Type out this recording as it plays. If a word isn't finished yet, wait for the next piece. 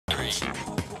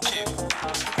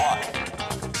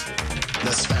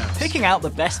Picking out the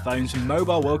best phones from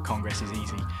Mobile World Congress is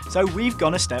easy, so we've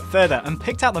gone a step further and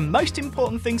picked out the most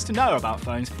important things to know about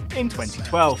phones in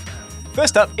 2012.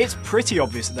 First up, it's pretty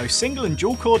obvious that those single and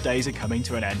dual core days are coming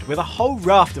to an end, with a whole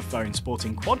raft of phones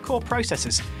sporting quad-core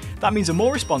processors. That means a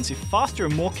more responsive, faster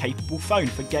and more capable phone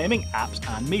for gaming, apps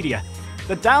and media.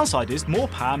 The downside is more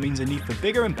power means a need for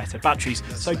bigger and better batteries,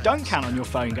 so don't count on your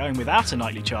phone going without a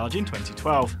nightly charge in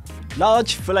 2012.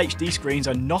 Large, Full HD screens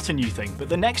are not a new thing, but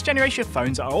the next generation of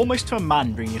phones are almost to a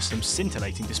man bringing us some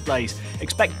scintillating displays.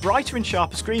 Expect brighter and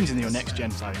sharper screens in your next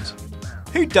gen phones.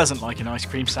 Who doesn't like an ice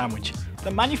cream sandwich?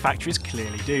 The manufacturers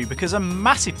clearly do, because a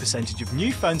massive percentage of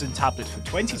new phones and tablets for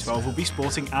 2012 will be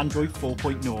sporting Android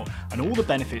 4.0 and all the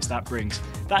benefits that brings.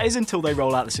 That is until they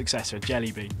roll out the successor,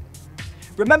 Jelly Bean.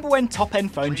 Remember when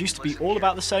top-end phones used to be all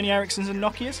about the Sony Ericssons and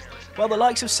Nokias? Well, the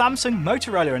likes of Samsung,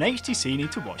 Motorola and HTC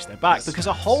need to watch their back, because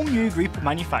a whole new group of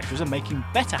manufacturers are making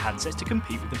better handsets to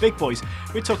compete with the big boys.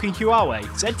 We're talking Huawei,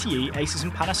 ZTE, Asus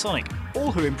and Panasonic,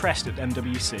 all who impressed at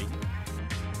MWC.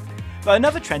 But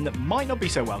another trend that might not be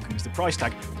so welcome is the price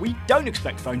tag. We don't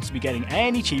expect phones to be getting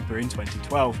any cheaper in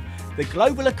 2012. The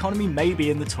global economy may be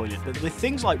in the toilet, but with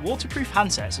things like waterproof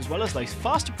handsets as well as those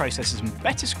faster processors and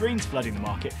better screens flooding the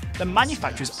market, the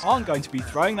manufacturers aren't going to be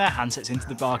throwing their handsets into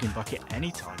the bargain bucket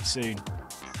anytime soon.